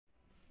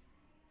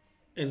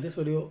In this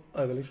video,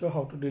 I will show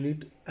how to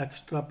delete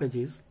extra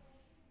pages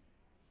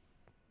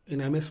in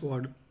MS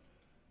Word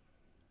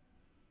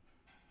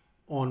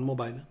on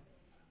mobile.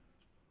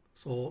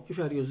 So if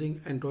you are using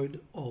Android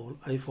or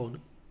iPhone,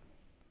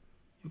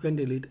 you can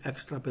delete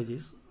extra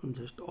pages.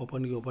 Just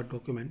open your Word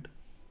document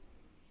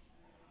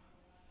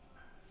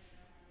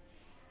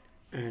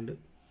and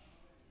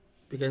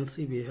we can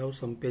see we have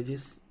some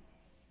pages.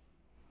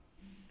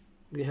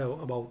 We have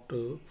about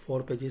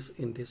 4 pages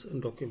in this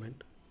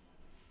document.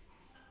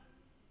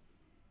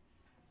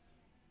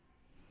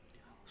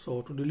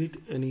 So to delete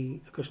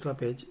any extra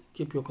page,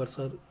 keep your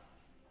cursor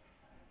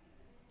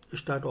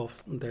start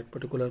off that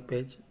particular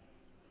page.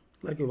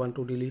 Like you want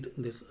to delete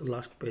this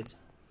last page,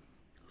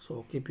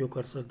 so keep your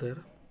cursor there.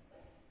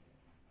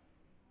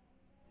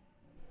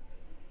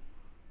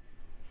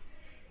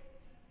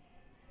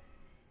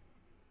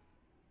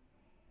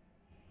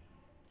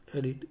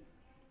 Edit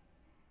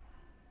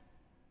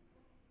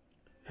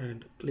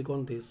and click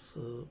on this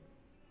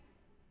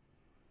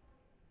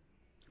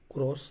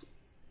cross.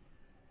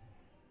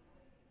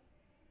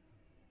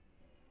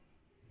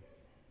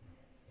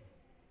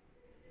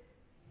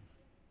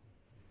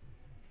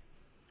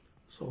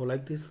 So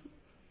like this,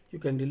 you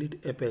can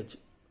delete a page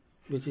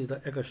which is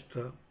the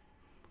extra.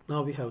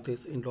 Now we have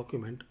this in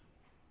document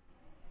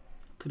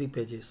 3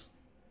 pages.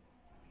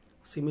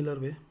 Similar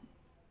way,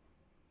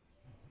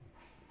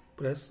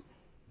 press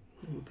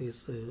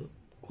this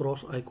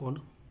cross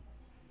icon.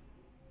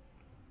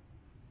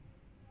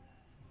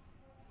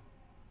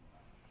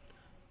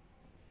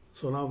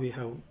 So now we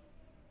have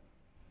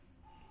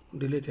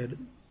deleted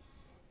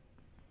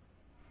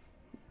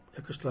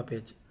extra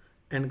page.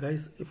 And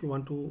guys, if you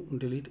want to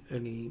delete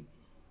any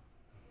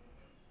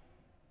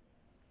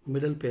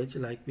middle page,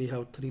 like we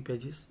have 3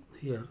 pages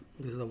here,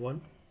 this is the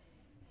one,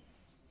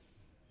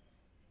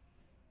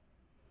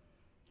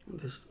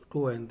 this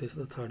 2, and this is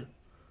the third.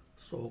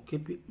 So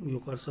keep your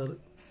cursor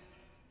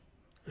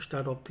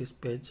start of this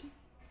page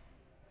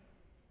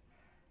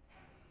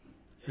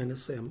and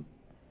same,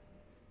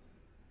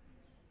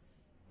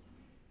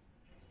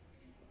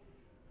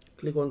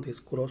 click on this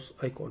cross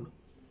icon.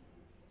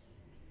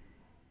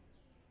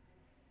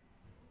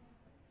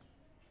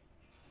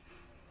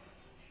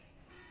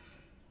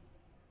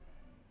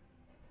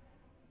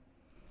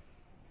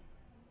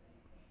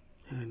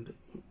 And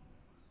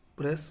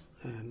press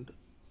and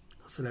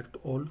select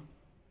all.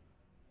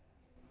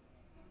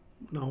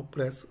 Now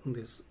press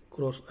this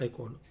cross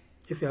icon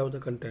if you have the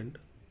content.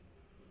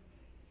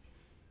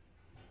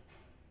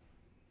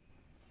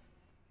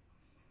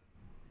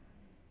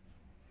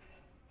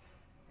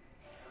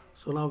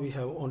 So now we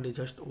have only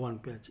just 1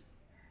 page.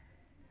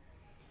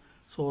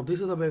 So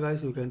this is the way,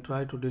 guys, you can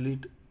try to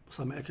delete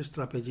some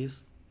extra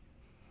pages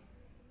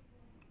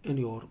in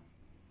your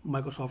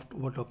Microsoft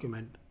Word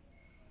document.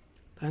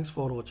 Thanks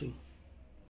for watching.